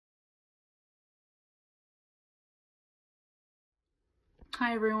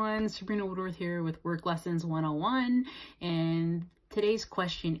Hi everyone, Sabrina Woodworth here with Work Lessons 101, and today's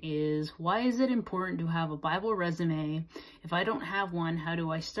question is, why is it important to have a Bible resume? If I don't have one, how do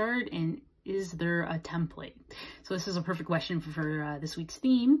I start, and is there a template? So this is a perfect question for this week's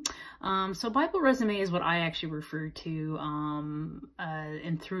theme. So Bible resume is what I actually refer to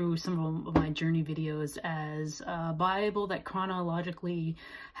and through some of my journey videos as a Bible that chronologically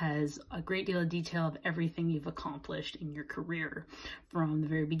has a great deal of detail of everything you've accomplished in your career from the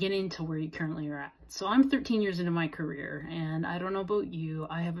very beginning to where you currently are at. So I'm 13 years into my career, and I don't know about you,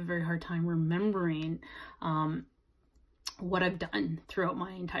 I have a very hard time remembering what I've done throughout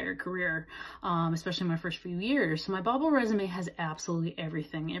my entire career, especially my first few years. So my Bible resume has absolutely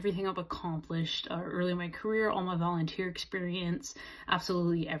everything I've accomplished early in my career, all my volunteer experience,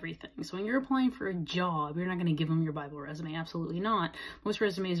 absolutely everything. So when you're applying for a job, you're not going to give them your Bible resume, absolutely not. Most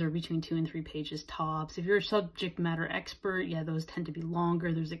resumes are between 2 and 3 pages tops. If you're a subject matter expert, yeah, those tend to be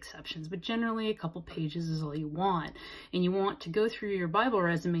longer, there's exceptions, but generally a couple pages is all you want. And you want to go through your Bible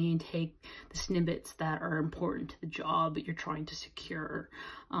resume and take the snippets that are important to the job you're trying to secure.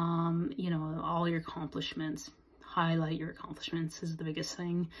 You know, all your accomplishments. Highlight your accomplishments is the biggest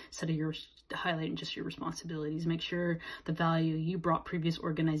thing, instead of your highlighting just your responsibilities. Make sure the value you brought previous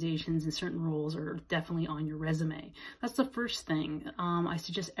organizations and certain roles are definitely on your resume. That's the first thing. I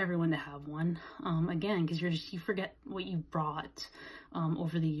suggest everyone to have one, again, because you forget what you brought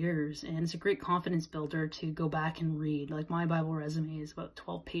over the years, and it's a great confidence builder to go back and read. Like, my Bible resume is about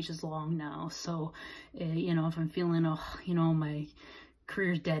 12 pages long now, so you know, if I'm feeling, oh, you know, my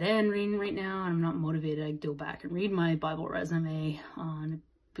career's dead end reading right now and I'm not motivated, I go back and read my Bible resume. It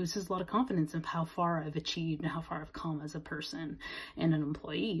boosts a lot of confidence of how far I've achieved and how far I've come as a person and an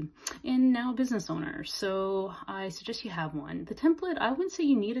employee and now a business owner. So I suggest you have one. The template, I wouldn't say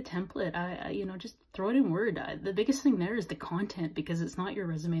you need a template. You know, just throw it in Word. The biggest thing there is the content, because it's not your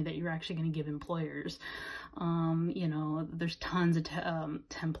resume that you're actually going to give employers. You know, there's tons of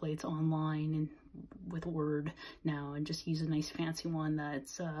templates online and with Word now, and just use a nice fancy one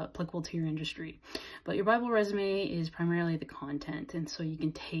that's applicable to your industry. But your Bible resume is primarily the content, and so you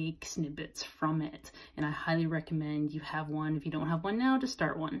can take snippets from it, and I highly recommend you have one. If you don't have one now, just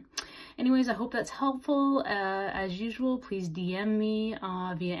start one. Anyways, I hope that's helpful. As usual, please DM me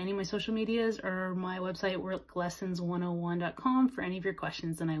via any of my social medias or my website, worklessons101.com, for any of your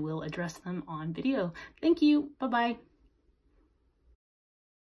questions, and I will address them on video. Thank you. Bye-bye.